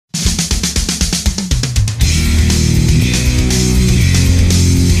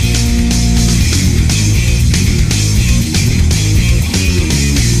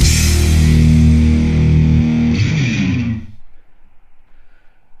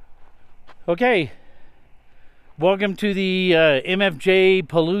Okay, welcome to the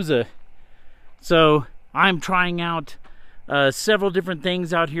MFJ-PALOOZA. So I'm trying out several different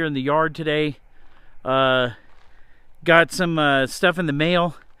things out here in the yard today. Got some stuff in the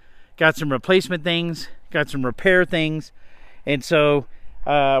mail, got some replacement things, got some repair things, and so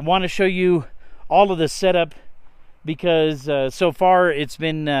I want to show you all of the setup because so far it's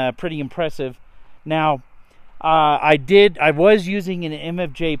been pretty impressive. Now I was using an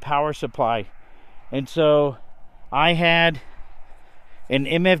MFJ power supply, and so I had an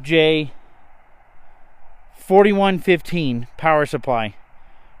MFJ 4115 power supply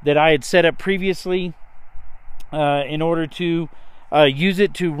that I had set up previously in order to use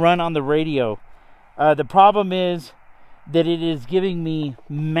it to run on the radio. The problem is that it is giving me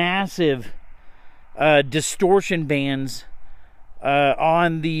massive distortion bands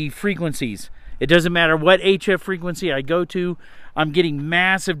on the frequencies. It doesn't matter what HF frequency I go to, I'm getting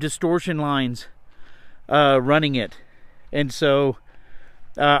massive distortion lines running it. And so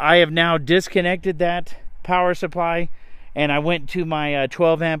I have now disconnected that power supply, and I went to my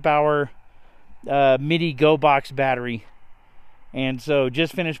 12 amp hour MIDI Go Box battery. And so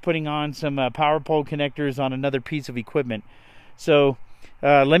just finished putting on some power pole connectors on another piece of equipment. So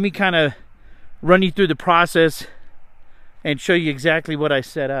let me kind of run you through the process and show you exactly what I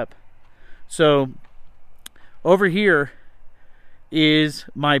set up. So over here is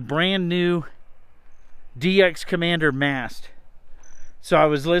my brand new DX Commander MAST. So I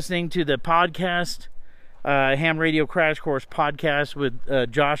was listening to the podcast, Ham Radio Crash Course podcast with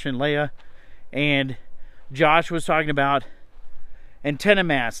Josh and Leia, and Josh was talking about antenna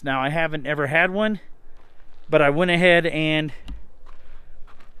mast. Now I haven't ever had one, but I went ahead and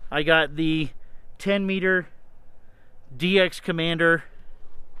I got the 10 meter DX Commander,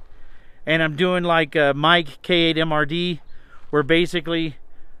 and I'm doing like a mic K8MRD, where basically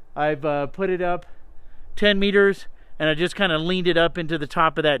I've put it up 10 meters and I just kind of leaned it up into the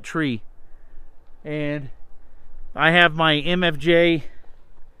top of that tree. And I have my MFJ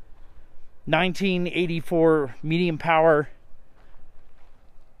 1984 medium power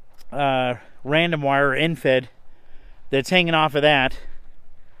random wire end-fed that's hanging off of that.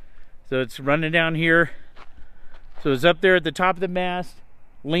 So it's running down here. So it's up there at the top of the mast,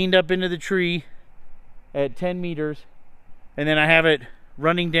 leaned up into the tree at 10 meters, and then I have it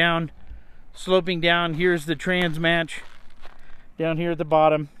running down, sloping down. Here's the trans match down here at the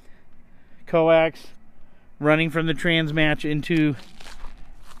bottom, coax running from the trans match into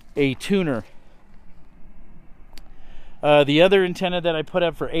a tuner. The other antenna that I put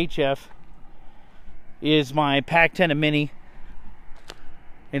up for HF is my PackTenna Mini.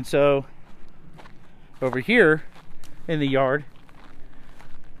 And so over here in the yard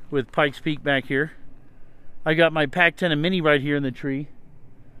with Pikes Peak back here, I got my PackTenna Mini right here in the tree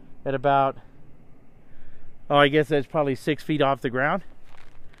at about, oh, I guess that's probably 6 feet off the ground,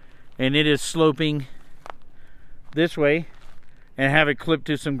 and it is sloping this way, and have it clipped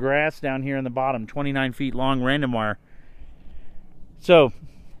to some grass down here in the bottom, 29 feet long random wire. So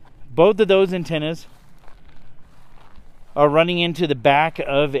both of those antennas are running into the back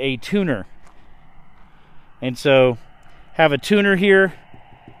of a tuner. And so have a tuner here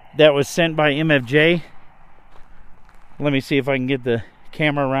that was sent by MFJ. Let me see if I can get the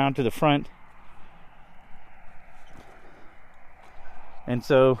camera around to the front. And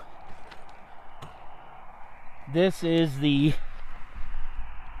so this is the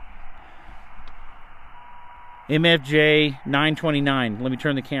MFJ 929. Let me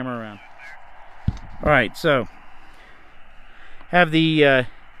turn the camera around. All right, so have the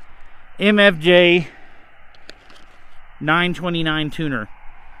MFJ 929 tuner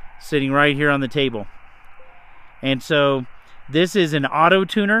sitting right here on the table. And so this is an auto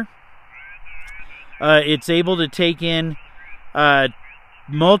tuner. It's able to take in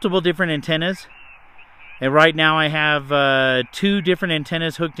multiple different antennas. And right now I have 2 different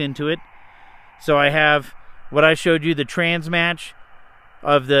antennas hooked into it. So I have what I showed you, the trans match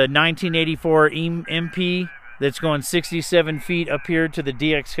of the 1984 MP that's going 67 feet up here to the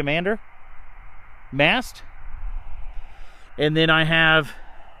DX Commander mast. And then I have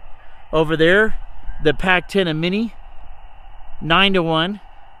over there the PackTenna Mini 9-to-1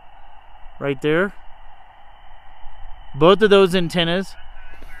 right there. Both of those antennas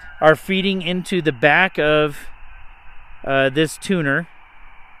are feeding into the back of this tuner.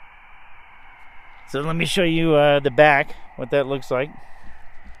 So let me show you the back, what that looks like.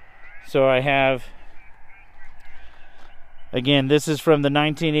 So I have, again, this is from the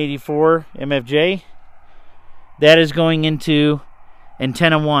 1984 MFJ. That is going into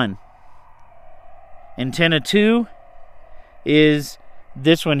antenna 1. Antenna 2 is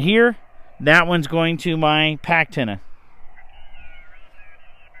this one here. That one's going to my PackTenna.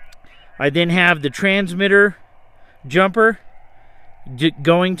 I then have the transmitter jumper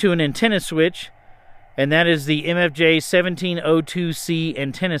going to an antenna switch, and that is the MFJ-1702C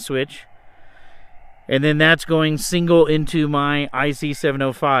antenna switch. And then that's going single into my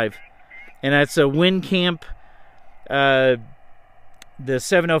IC705. And that's a WinCamp, the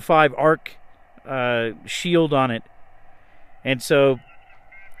 705 arc shield on it. And so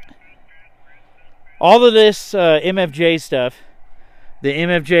all of this MFJ stuff, the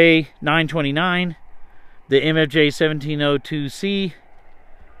MFJ 929, the MFJ 1702C,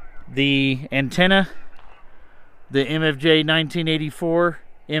 the antenna, the MFJ 1984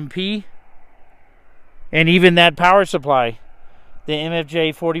 MP, and even that power supply, the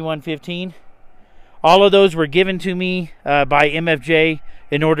MFJ 4115, all of those were given to me by MFJ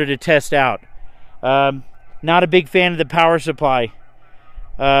in order to test out. Not a big fan of the power supply.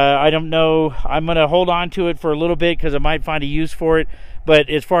 I don't know. I'm going to hold on to it for a little bit because I might find a use for it. But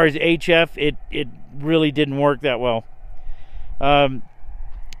as far as HF, it really didn't work that well. Again,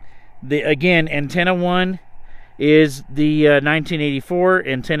 antenna 1 is the 1984.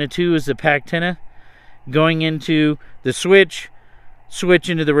 Antenna 2 is the PackTenna. Going into the switch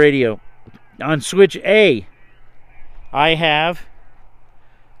into the radio. On switch A, I have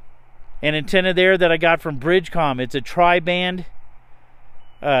an antenna there that I got from Bridgecom. It's a Triband,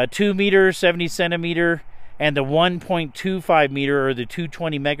 2 meter, 70 centimeter, and the 1.25 meter, or the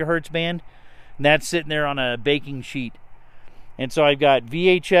 220 megahertz band. And that's sitting there on a baking sheet. And so I've got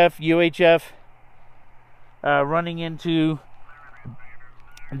VHF, UHF running into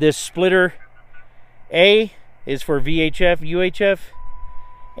this splitter. A is for VHF, UHF,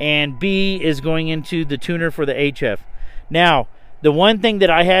 and B is going into the tuner for the HF. Now, the one thing that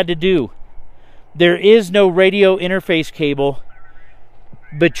I had to do, there is no radio interface cable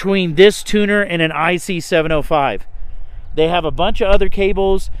between this tuner and an IC705. They have a bunch of other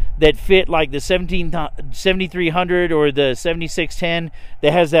cables that fit, like the 7300 or the 7610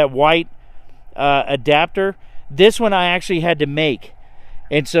 that has that white adapter. This one I actually had to make.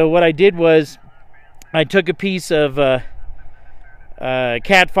 And so what I did was I took a piece of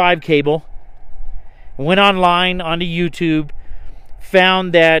Cat5 cable, went online onto YouTube,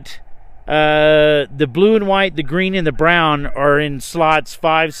 found that the blue and white, the green and the brown are in slots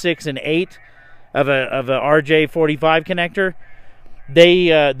 5, 6, and 8 of a RJ45 connector.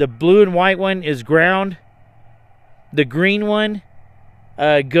 The blue and white one is ground. The green one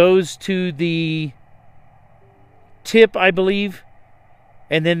goes to the tip, I believe,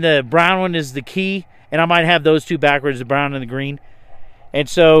 and then the brown one is the key. And I might have those two backwards, the brown and the green. And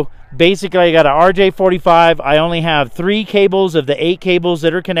so basically I got an RJ45. I only have 3 cables of the 8 cables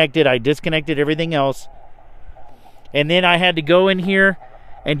that are connected. I disconnected everything else. And then I had to go in here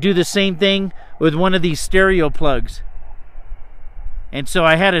and do the same thing with one of these stereo plugs. And so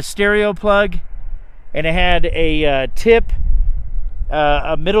I had a stereo plug, and it had a tip,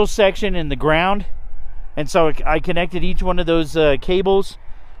 a middle section, and the ground. And so I connected each one of those cables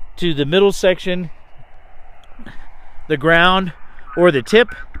to the middle section, the ground, or the tip,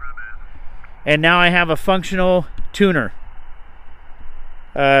 and now I have a functional tuner.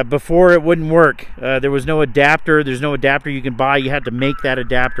 Before it wouldn't work. There was no adapter. There's no adapter you can buy. You had to make that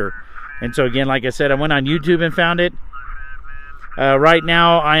adapter. And so again, like I said, I went on YouTube and found it. Right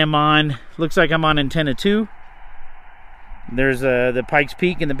now I am on, looks like I'm on antenna 2. There's the Pikes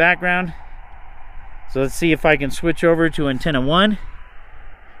Peak in the background. So let's see if I can switch over to antenna 1.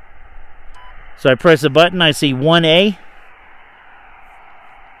 So I press the button, I see 1A.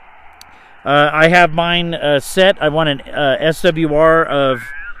 I have mine set. I want an SWR of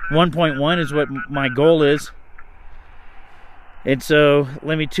 1.1 is what my goal is. And so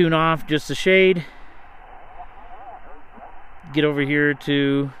let me tune off just a shade. Get over here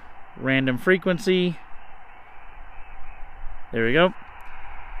to random frequency. There we go.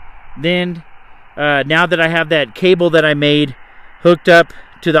 Then now that I have that cable that I made hooked up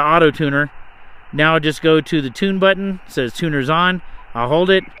to the auto tuner, now I'll just go to the tune button. It says tuner's on. I'll hold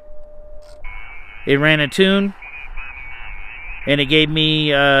it. It ran a tune, and it gave me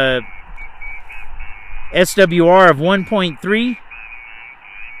SWR of 1.3,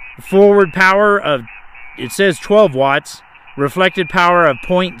 forward power of, it says 12 watts, reflected power of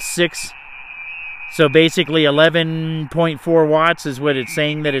 0.6, so basically 11.4 watts is what it's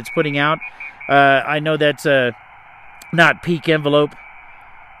saying that it's putting out. I know that's not peak envelope,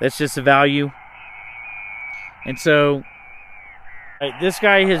 that's just a value. And so this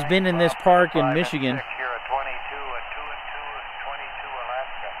guy has been in this park in Michigan.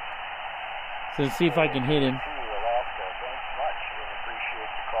 So let's see if I can hit him.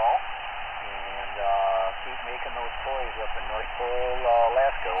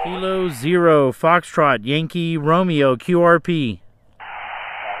 Alaska. Kilo 0 Foxtrot Yankee Romeo QRP. This is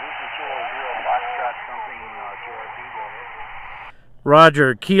Kilo 0 Foxtrot something QRP. Go ahead.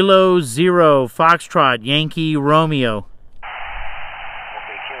 Roger. Kilo 0 Foxtrot Yankee Romeo. Okay,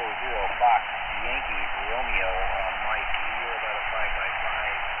 Kilo 0 Fox Yankee Romeo. Mike, you're about a 5x5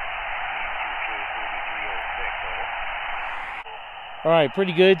 into 3306. Alright,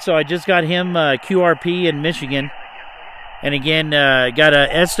 pretty good. So I just got him QRP in Michigan. And again, got a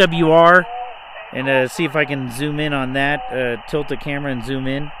SWR. And see if I can zoom in on that. Tilt the camera and zoom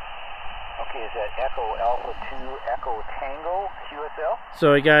in. Okay, is that Echo Alpha 2 Echo Tango QSL?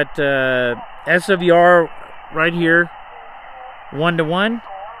 So I got SWR right here, 1-to-1.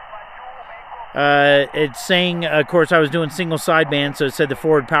 It's saying, of course, I was doing single sideband, so it said the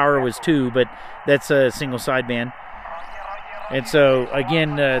forward power was 2, but that's a single sideband. And so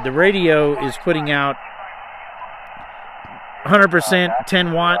again, the radio is putting out 100%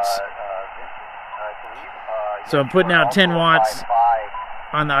 10 watts. So I'm putting out 10 watts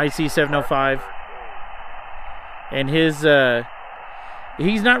on the IC705. And his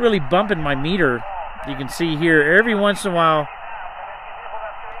he's not really bumping my meter. You can see here every once in a while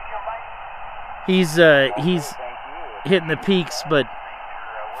he's hitting the peaks, but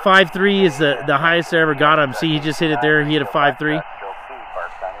 5.3 is the highest I ever got him. See, he just hit it there. He hit a 5.3.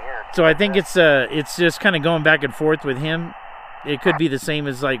 So I think it's just kind of going back and forth with him. It could be the same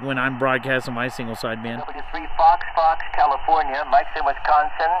as like when I'm broadcasting my single sideband. W3 Fox, California. Mike's in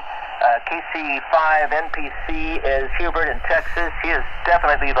Wisconsin. KC5 NPC is Hubert in Texas. He is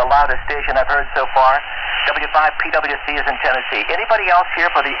definitely the loudest station I've heard so far. W5 PWC is in Tennessee. Anybody else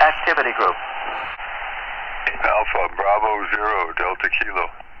here for the activity group? Alpha Bravo 0 Delta Kilo.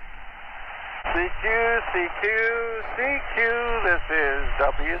 CQ, this is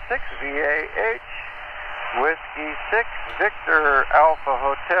W6VAH, Whiskey 6, Victor Alpha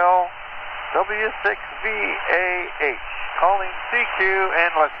Hotel, W6VAH, calling CQ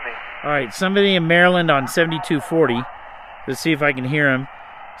and listening. Alright, somebody in Maryland on 7240. Let's see if I can hear him.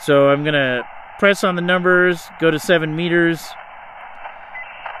 So I'm going to press on the numbers, go to 7 meters.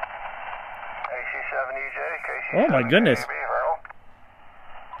 AC7EJ, Oh my goodness.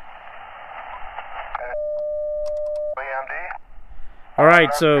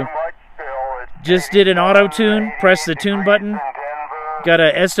 Alright, so just did an auto tune, press the tune button, got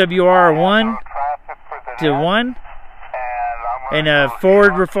a SWR 1 to 1, and a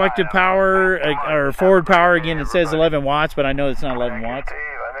forward reflective power, or forward power, again it says 11 watts, but I know it's not 11 watts. I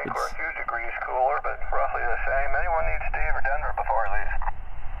think we're a few degrees cooler, but roughly the same. Anyone needs Steve or Denver before he leaves?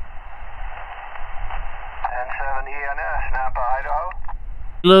 N7ENS, Napa, Idaho.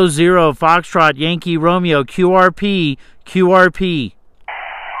 Kilo 0 Foxtrot Yankee Romeo QRP.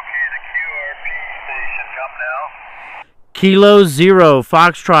 Kilo 0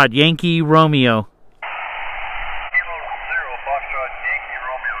 Foxtrot Yankee Romeo. Kilo 0 Foxtrot Yankee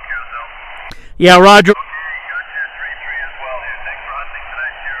Romeo, QSL. Yeah, Roger. Okay, got your 3-3 as well. You think for hunting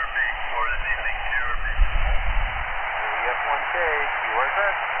tonight, QRP, or this evening, QRP. F1K, QRZ.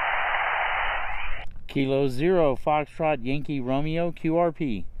 Kilo 0 Foxtrot Yankee Romeo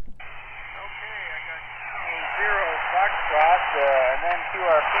QRP. Okay, I got Kilo 0 Foxtrot and then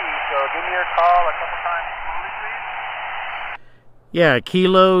QRP, so give me your call a couple times slowly, please. Yeah,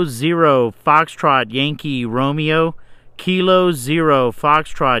 Kilo 0 Foxtrot Yankee Romeo. Kilo 0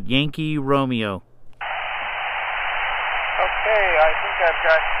 Foxtrot Yankee Romeo. Okay, I think I've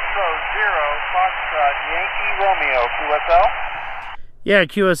got Kilo 0 Foxtrot Yankee Romeo, QSL. Yeah,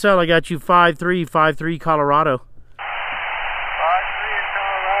 QSL, I got you 5353 Colorado. 5-3 in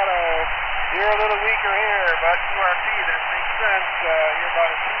Colorado. You're a little weaker here, but QRP, that makes sense. You're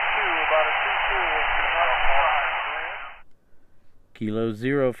about a 2-2, Kilo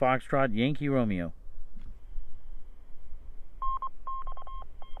 0 Foxtrot Yankee Romeo.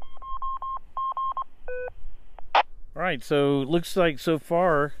 Alright, so looks like so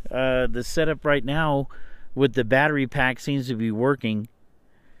far the setup right now with the battery pack seems to be working.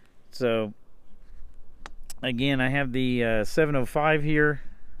 So again, I have the 705 here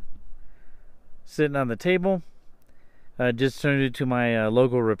sitting on the table. Just turned it to my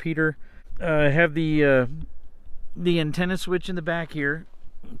local repeater. I have the antenna switch in the back here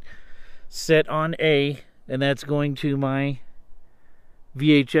set on A, and that's going to my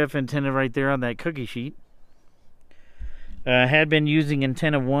VHF antenna right there on that cookie sheet. I had been using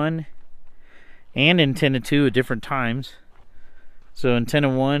antenna 1 and antenna 2 at different times. So antenna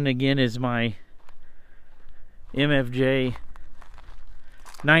 1 again is my MFJ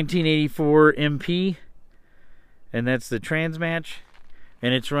 1984 MP, and that's the transmatch,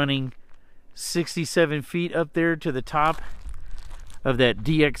 and it's running 67 feet up there to the top of that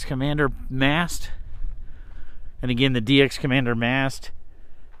DX Commander mast. And again, the DX Commander mast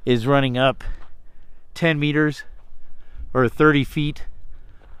is running up 10 meters or 30 feet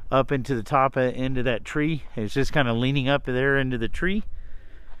up into the top end of that tree. It's just kind of leaning up there into the tree.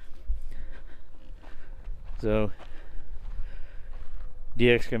 So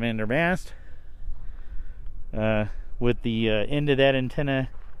DX Commander mast with the end of that antenna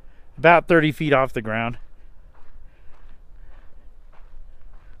about 30 feet off the ground,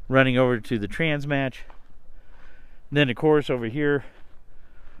 running over to the transmatch. Then of course over here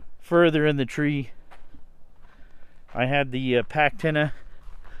further in the tree I had the PackTenna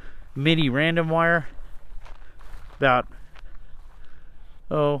mini random wire, about,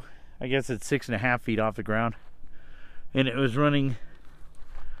 oh, I guess it's 6.5 feet off the ground, and it was running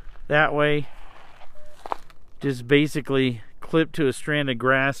that way, just basically clipped to a strand of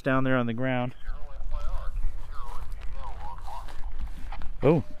grass down there on the ground.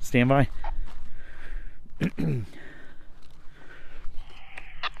 Oh, stand by.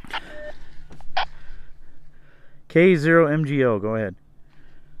 K0MGO, go ahead.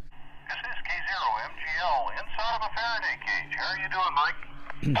 This is K0MGL inside of a Faraday cage. How are you doing,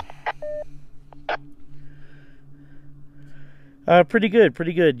 Mike? Pretty good,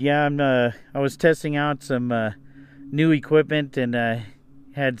 pretty good. Yeah, I was testing out some new equipment, and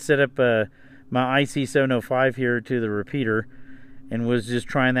had set up my IC705 here to the repeater, and was just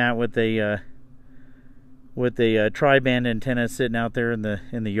trying that with a Triband antenna sitting out there in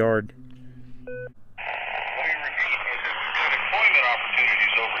the yard.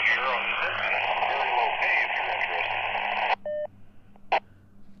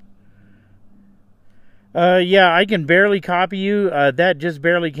 Yeah, I can barely copy you. That just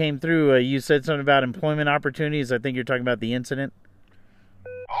barely came through. You said something about employment opportunities. I think you're talking about the incident.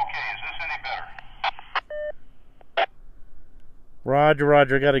 Okay, is this any better? Roger,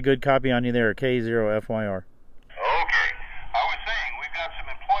 roger. I got a good copy on you there, K0FYR. Okay. I was saying we've got some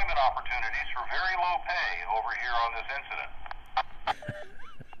employment opportunities for very low pay over here on this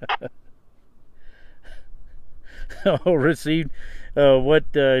incident. Oh, received.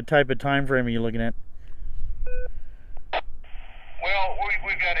 What type of time frame are you looking at? Well,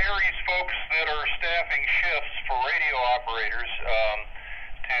 we've got Aries folks that are staffing shifts for radio operators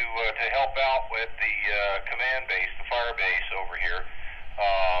to help out with the command base, the fire base over here.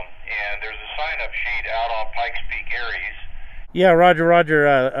 And there's a sign-up sheet out on Pikes Peak, Aries. Yeah, roger,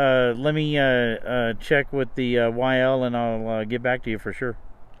 roger. Let me check with the YL, and I'll get back to you for sure.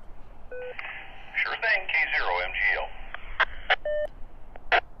 Sure thing,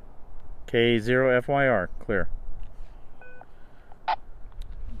 K0MGL. K0FYR, clear.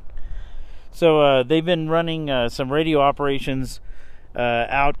 So they've been running some radio operations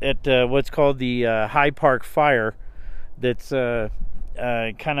out at what's called the High Park Fire. That's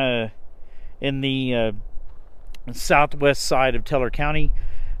kind of in the southwest side of Teller County.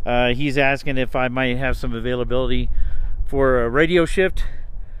 He's asking if I might have some availability for a radio shift,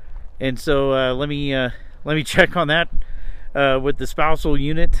 and so let me check on that with the spousal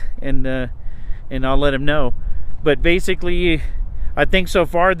unit, and I'll let him know. But basically, I think so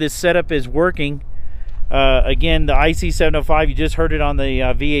far this setup is working. Again, the IC705, you just heard it on the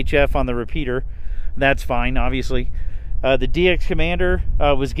VHF on the repeater. That's fine, obviously. The DX Commander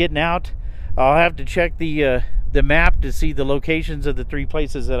was getting out. I'll have to check the map to see the locations of the 3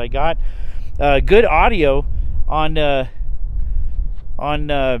 places that I got. Good audio on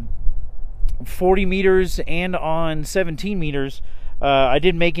 40 meters and on 17 meters. I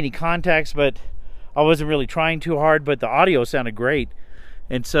didn't make any contacts, but I wasn't really trying too hard, but the audio sounded great.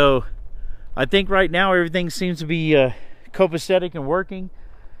 And so I think right now everything seems to be copacetic and working.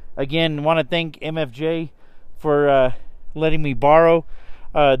 Again, want to thank MFJ for letting me borrow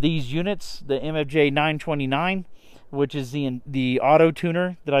these units, the MFJ-929, which is the auto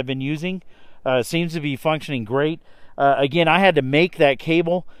tuner that I've been using. Seems to be functioning great. Again, I had to make that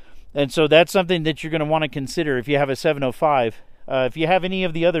cable, and so that's something that you're going to want to consider if you have a 705. If you have any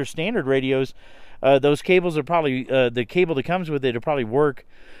of the other standard radios, those cables are probably, the cable that comes with it will probably work.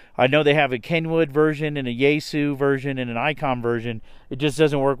 I know they have a Kenwood version and a Yaesu version and an Icom version. It just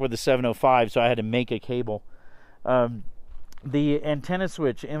doesn't work with the 705, so I had to make a cable. The antenna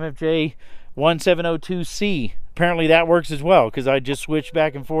switch, MFJ-1702C, apparently that works as well, because I just switched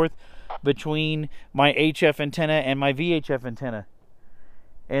back and forth between my HF antenna and my VHF antenna.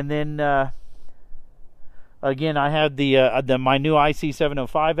 And then again, I had my new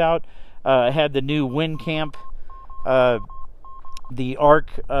IC705 out. I had the new WinCamp, the ARC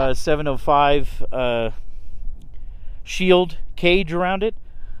 705 shield cage around it.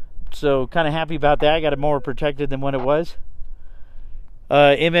 So kind of happy about that. I got it more protected than what it was.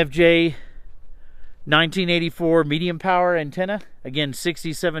 MFJ 1984 medium power antenna. Again,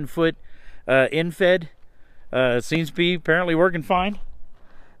 67-foot in-fed. Seems to be apparently working fine.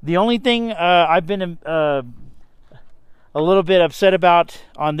 The only thing I've been a little bit upset about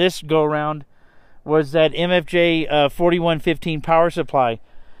on this go-around was that MFJ 4115 power supply.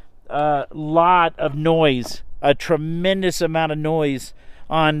 Lot of noise, a tremendous amount of noise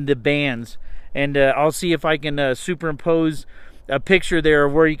on the bands. And I'll see if I can superimpose a picture there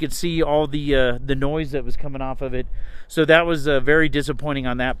where you could see all the noise that was coming off of it. So that was very disappointing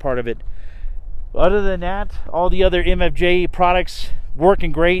on that part of it. Other than that, all the other MFJ products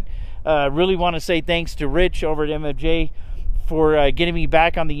working great. Really want to say thanks to Rich over at MFJ for getting me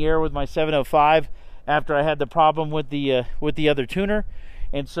back on the air with my 705 after I had the problem with the other tuner.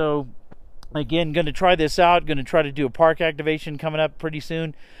 And so again, going to try this out. Going to try to do a park activation coming up pretty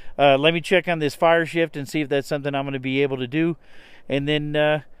soon. Let me check on this fire shift and see if that's something I'm going to be able to do. And then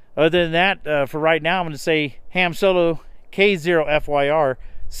other than that, for right now, I'm going to say ham solo K0FYR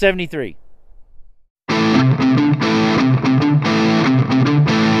 73.